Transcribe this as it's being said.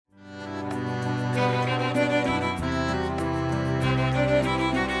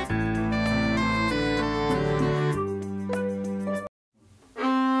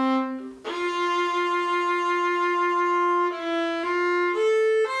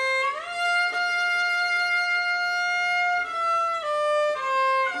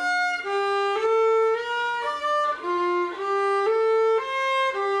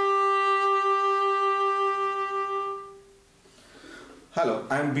Hello,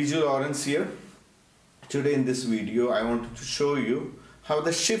 I am Biju Lawrence here. Today in this video I wanted to show you how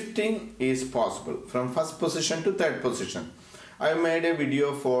the shifting is possible from first position to third position. I made a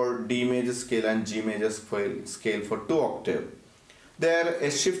video for D major scale and G major scale for 2 octave. There a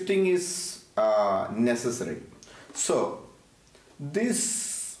shifting is necessary. So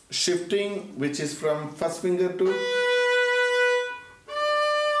this shifting, which is from first finger to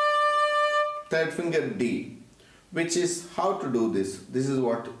third finger D, which is how to do this. This is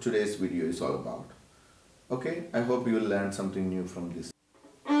what today's video is all about. Okay, I hope you will learn something new from this.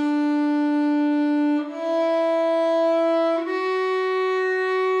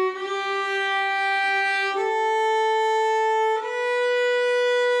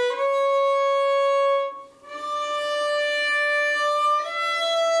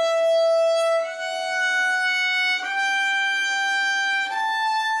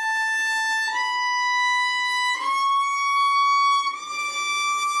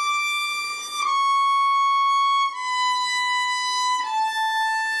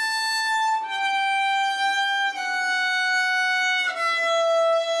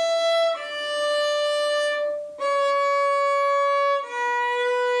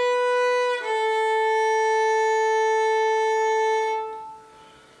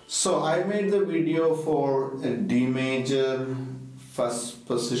 So I made the video for a D major first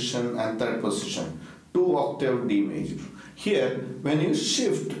position and third position, 2 octave D major. Here when you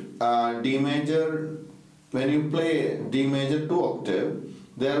shift D major, when you play D major 2 octave,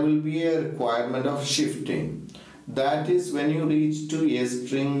 there will be a requirement of shifting. That is when you reach to A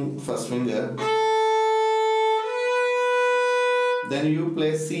string first finger, then you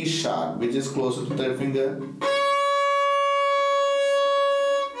play C sharp, which is closer to third finger.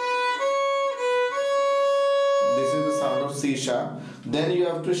 Sound of C sharp, then you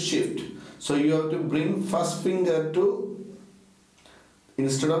have to shift. So you have to bring first finger to,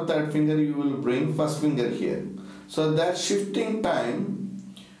 instead of third finger you will bring first finger here. So that shifting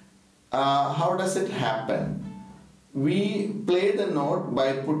time, how does it happen? We play the note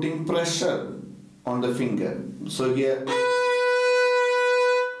by putting pressure on the finger. So here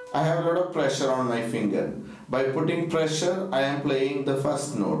I have a lot of pressure on my finger. By putting pressure I am playing the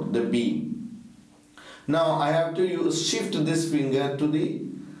first note, the B. Now I have to shift this finger to the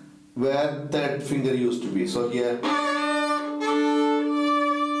where that finger used to be. So here,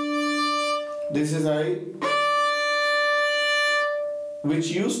 this is I, which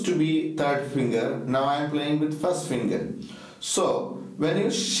used to be third finger. Now I am playing with first finger. So when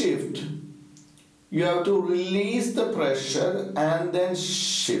you shift, you have to release the pressure and then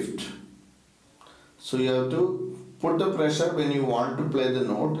shift. So you have to put the pressure when you want to play the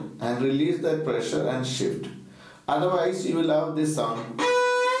note and release that pressure and shift. Otherwise you will have this sound.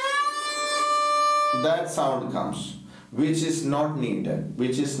 That sound comes, which is not needed,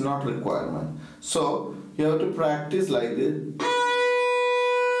 which is not requirement. So you have to practice like this.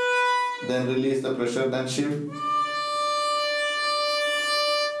 Then release the pressure, then shift.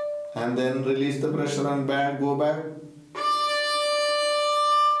 And then release the pressure and back, go back.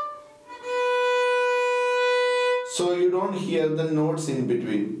 So you don't hear the notes in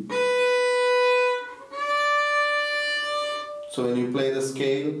between. So when you play the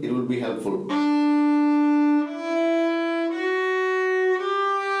scale, it will be helpful.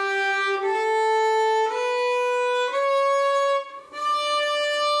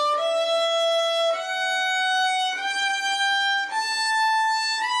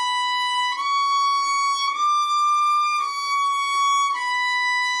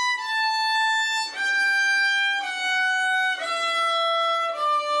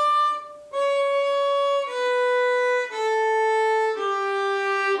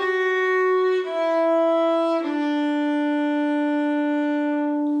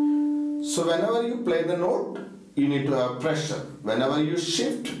 So whenever you play the note, you need to have pressure. Whenever you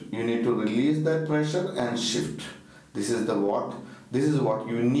shift, you need to release that pressure and shift. This is what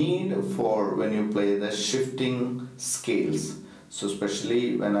you need for when you play the shifting scales. So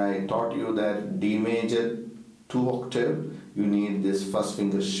especially when I taught you that D major 2 octave, you need this first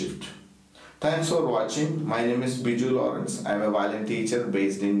finger shift. Thanks for watching. My name is Biju Lawrence. I am a violin teacher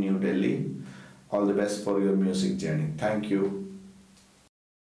based in New Delhi. All the best for your music journey. Thank you.